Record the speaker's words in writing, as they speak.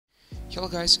Hello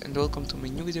guys, and welcome to my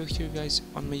new video here guys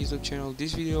on my YouTube channel.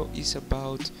 This video is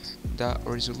about the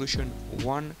resolution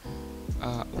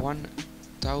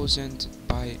 1000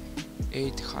 by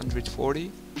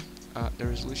 840, the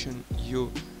resolution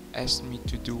you asked me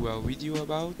to do a video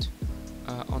about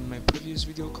on my previous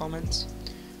video comments.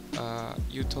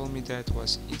 You told me that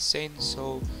was insane,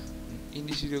 so in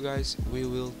this video guys we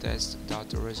will test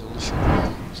that resolution.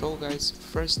 So guys,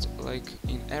 first, like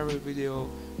in every video,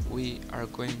 we are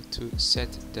going to set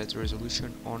that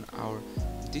resolution on our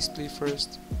display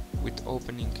first with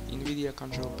opening NVIDIA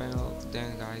control panel.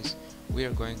 Then guys, we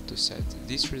are going to set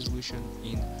this resolution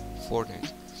in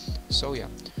Fortnite. So yeah,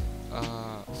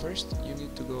 first you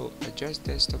need to go adjust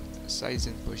desktop size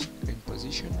and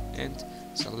position and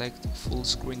select full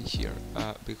screen here,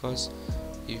 because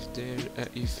if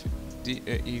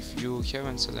you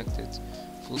haven't selected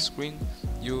full screen,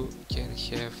 you can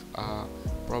have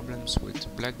problems with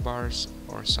black bars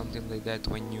or something like that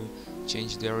when you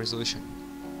change the resolution.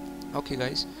 Okay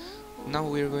guys, now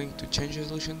we are going to change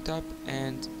resolution tab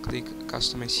and click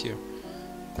customize here,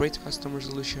 create custom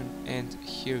resolution, and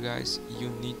here guys you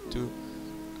need to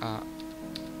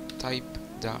type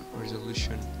the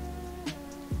resolution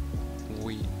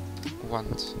we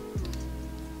want.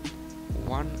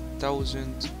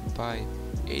 1000 by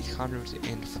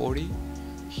 840.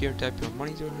 Here type your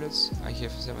monitor hertz. I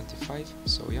have 75,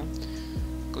 so yeah,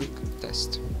 click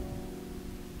test.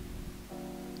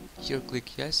 Here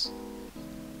click yes,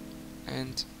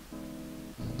 and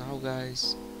now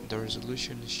guys the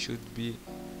resolution should be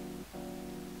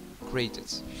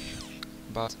created.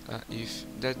 But if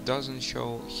that doesn't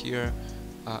show here,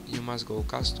 you must go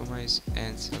customize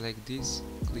and select this,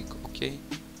 click OK,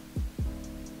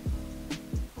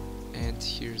 and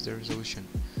here's the resolution.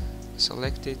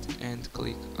 Select it and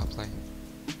click apply.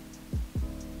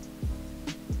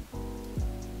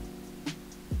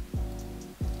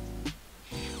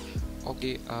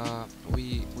 Okay,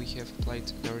 we have applied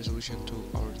the resolution to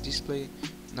our display.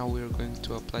 Now we are going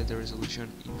to apply the resolution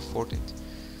in Fortnite.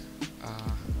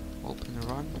 Open and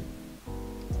run.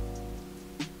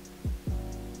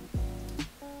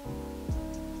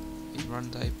 In run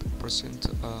type percent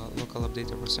local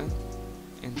update percent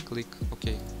and click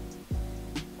OK.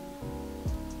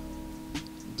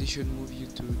 This should move you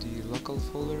to the local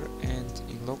folder, and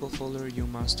in local folder you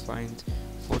must find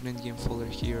Fortnite game folder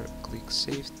here. Click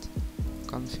saved,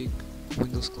 config,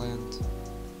 Windows client,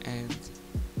 and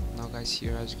now guys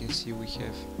here as you can see we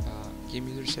have game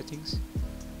user settings.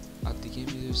 At the game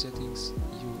user settings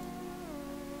you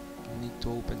need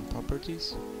to open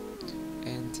properties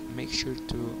and make sure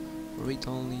to read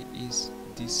only is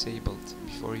disabled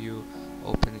before you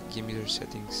open game user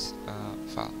settings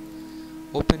file.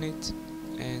 Open it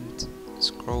and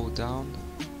scroll down,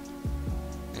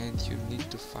 and you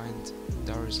need to find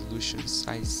the resolution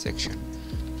size section.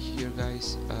 Here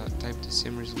guys, type the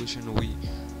same resolution we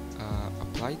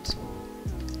applied,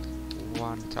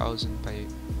 1000 by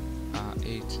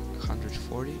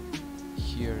 840.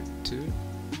 Here too.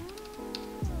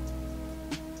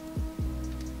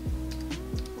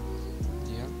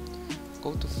 Yeah,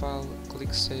 go to file,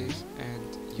 click save,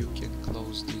 and you can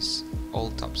close this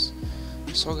all tabs.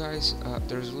 So guys,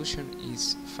 the resolution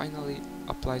is finally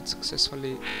applied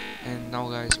successfully, and now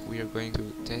guys we are going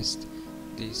to test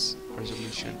this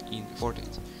resolution in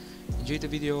Fortnite. Enjoy the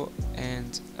video,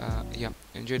 and yeah,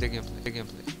 enjoy the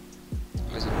gameplay.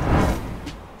 Let's go.